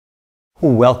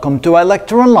Welcome to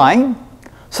iLecture Online.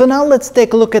 So now let's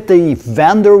take a look at the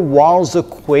van der Waals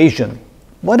equation.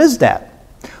 What is that?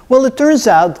 Well, it turns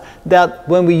out that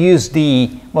when we use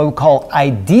what we call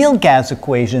ideal gas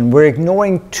equation, we're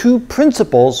ignoring two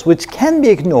principles which can be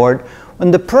ignored when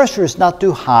the pressure is not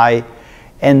too high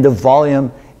and the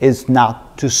volume is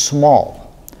not too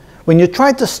small. When you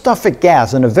try to stuff a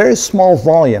gas in a very small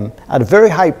volume at a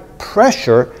very high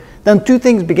pressure, then two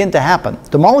things begin to happen.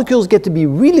 The molecules get to be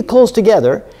really close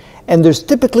together, and there's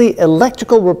typically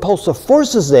electrical repulsive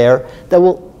forces there that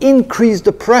will increase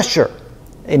the pressure.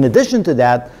 In addition to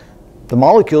that, the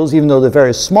molecules, even though they're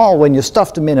very small, when you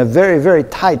stuff them in a very, very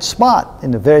tight spot,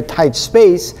 in a very tight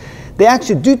space, they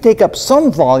actually do take up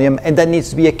some volume, and that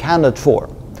needs to be accounted for.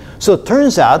 So it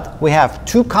turns out we have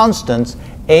two constants,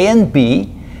 A and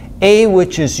B. A,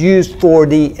 which is used for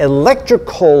the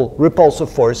electrical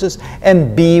repulsive forces,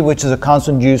 and B, which is a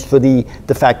constant used for the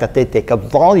fact that they take up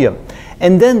volume.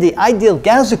 And then the ideal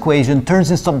gas equation turns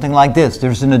into something like this.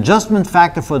 There's an adjustment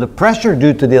factor for the pressure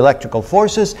due to the electrical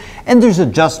forces, and there's an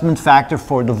adjustment factor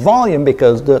for the volume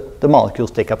because the molecules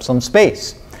take up some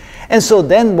space. And so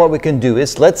then what we can do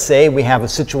is, let's say we have a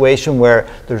situation where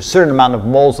there's a certain amount of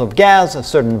moles of gas, a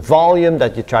certain volume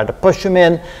that you try to push them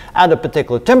in at a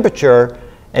particular temperature.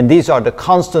 And these are the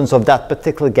constants of that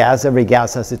particular gas. Every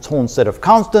gas has its own set of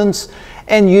constants.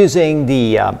 And using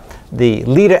the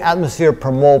liter atmosphere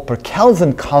per mole per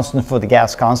Kelvin constant for the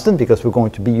gas constant, because we're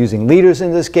going to be using liters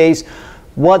in this case,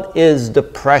 what is the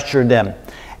pressure then?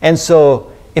 And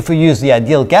so if we use the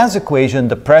ideal gas equation,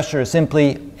 the pressure is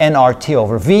simply nRT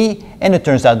over V, and it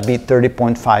turns out to be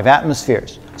 30.5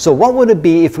 atmospheres. So what would it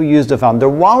be if we use the van der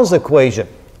Waals equation?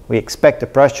 We expect the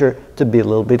pressure to be a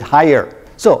little bit higher.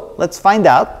 So let's find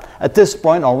out. At this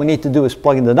point, all we need to do is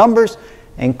plug in the numbers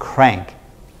and crank.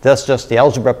 That's just the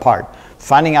algebra part.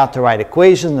 Finding out the right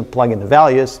equation and plug in the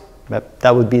values,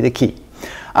 that would be the key.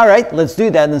 All right, let's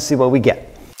do that and see what we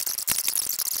get.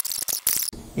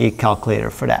 A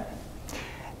calculator for that.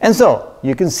 And so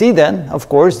you can see then, of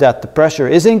course, that the pressure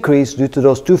is increased due to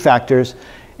those two factors,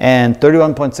 and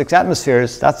 31.6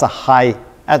 atmospheres, that's a high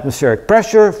atmospheric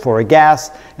pressure for a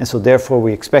gas, and so therefore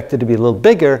we expect it to be a little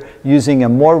bigger using a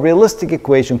more realistic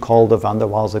equation called the van der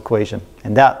Waals equation.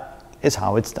 And that is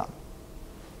how it's done.